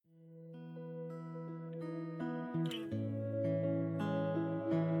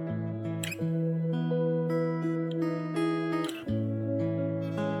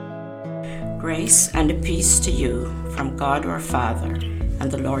Grace and peace to you from God our Father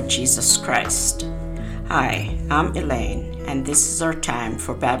and the Lord Jesus Christ. Hi, I'm Elaine, and this is our time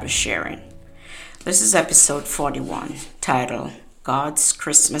for Bible sharing. This is episode 41, titled God's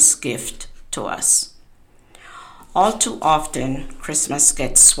Christmas Gift to Us. All too often, Christmas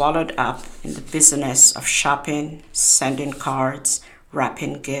gets swallowed up in the business of shopping, sending cards,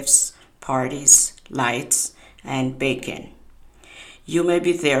 wrapping gifts, parties, lights, and baking. You may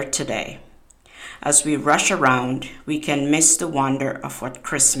be there today. As we rush around, we can miss the wonder of what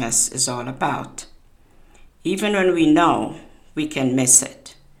Christmas is all about. Even when we know, we can miss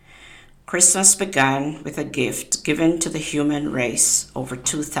it. Christmas began with a gift given to the human race over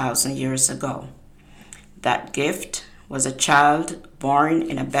 2,000 years ago. That gift was a child born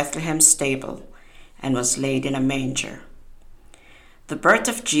in a Bethlehem stable and was laid in a manger. The birth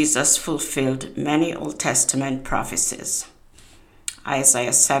of Jesus fulfilled many Old Testament prophecies.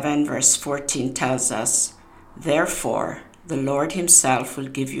 Isaiah 7 verse 14 tells us, "Therefore the Lord himself will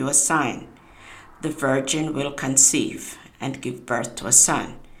give you a sign. The virgin will conceive and give birth to a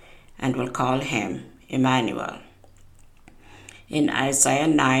son, and will call him Emmanuel." In Isaiah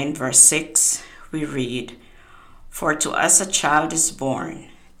 9 verse 6 we read, "For to us a child is born,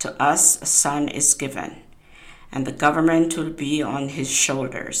 to us a son is given, and the government will be on his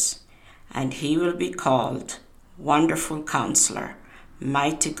shoulders, and he will be called Wonderful Counselor,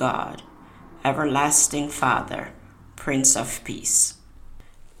 Mighty God, Everlasting Father, Prince of Peace."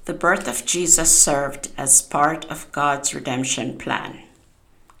 The birth of Jesus served as part of God's redemption plan.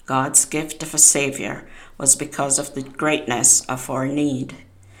 God's gift of a Savior was because of the greatness of our need.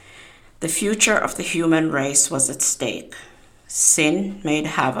 The future of the human race was at stake. Sin made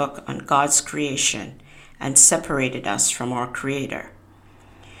havoc on God's creation and separated us from our Creator.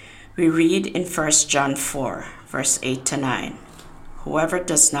 We read in 1 John 4, verse 8 to 9, "Whoever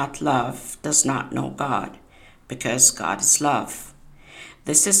does not love does not know God, because God is love.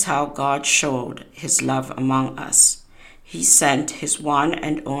 This is how God showed his love among us. He sent his one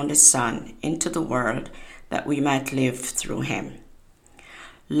and only Son into the world that we might live through him."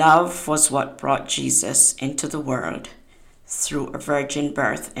 Love was what brought Jesus into the world through a virgin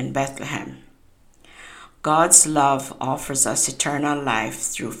birth in Bethlehem. God's love offers us eternal life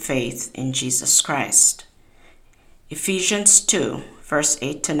through faith in Jesus Christ. Ephesians 2, verse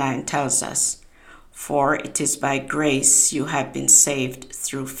 8 to 9 tells us, "For it is by grace you have been saved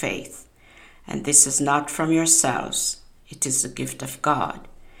through faith, and this is not from yourselves, it is the gift of God,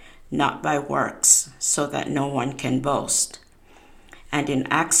 not by works, so that no one can boast." And in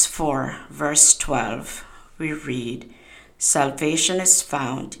Acts 4, verse 12, we read, "Salvation is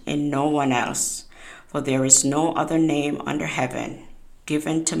found in no one else, for there is no other name under heaven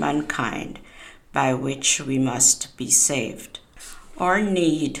given to mankind by which we must be saved." Our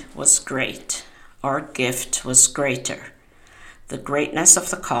need was great. Our gift was greater. The greatness of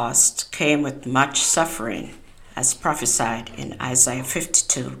the cost came with much suffering, as prophesied in Isaiah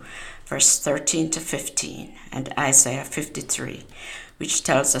 52, verse 13 to 15, and Isaiah 53, which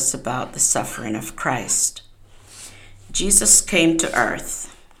tells us about the suffering of Christ. Jesus came to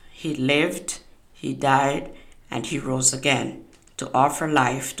earth. He lived, he died, and he rose again to offer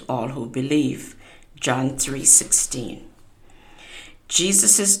life to all who believe. John 3:16.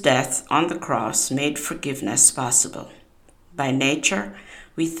 Jesus' death on the cross made forgiveness possible. By nature,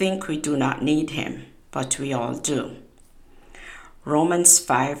 we think we do not need him, but we all do. Romans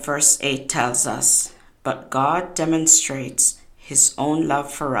 5 verse 8 tells us, "But God demonstrates his own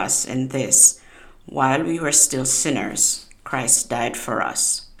love for us in this: while we were still sinners, Christ died for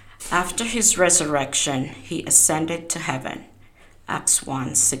us." After his resurrection, he ascended to heaven. Acts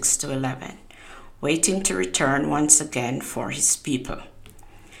 1, 6 to 11. Waiting to return once again for his people.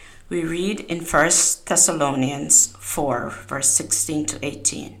 We read in 1 Thessalonians 4, verse 16 to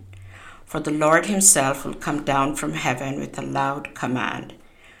 18, "For the Lord himself will come down from heaven with a loud command,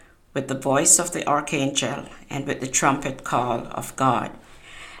 with the voice of the archangel, and with the trumpet call of God,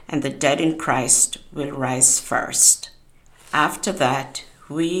 and the dead in Christ will rise first. After that,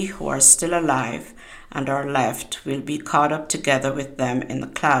 we who are still alive and are left will be caught up together with them in the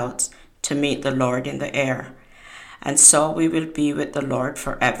clouds to meet the Lord in the air, and so we will be with the Lord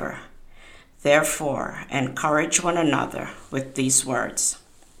forever. Therefore, encourage one another with these words."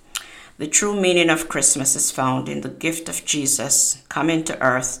 The true meaning of Christmas is found in the gift of Jesus coming to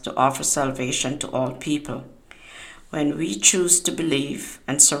earth to offer salvation to all people. When we choose to believe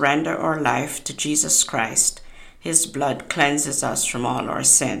and surrender our life to Jesus Christ, his blood cleanses us from all our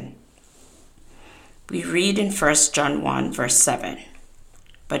sin. We read in 1 John 1, verse 7,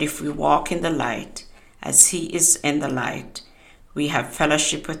 "But if we walk in the light, as he is in the light, we have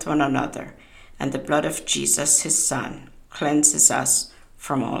fellowship with one another, and the blood of Jesus, his Son, cleanses us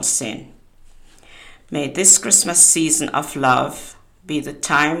from all sin." May this Christmas season of love be the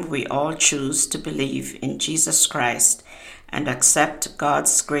time we all choose to believe in Jesus Christ and accept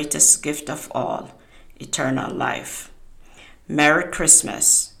God's greatest gift of all, eternal life. Merry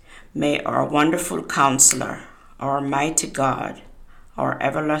Christmas. May our wonderful Counselor, our mighty God, our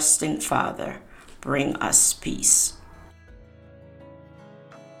everlasting Father, bring us peace.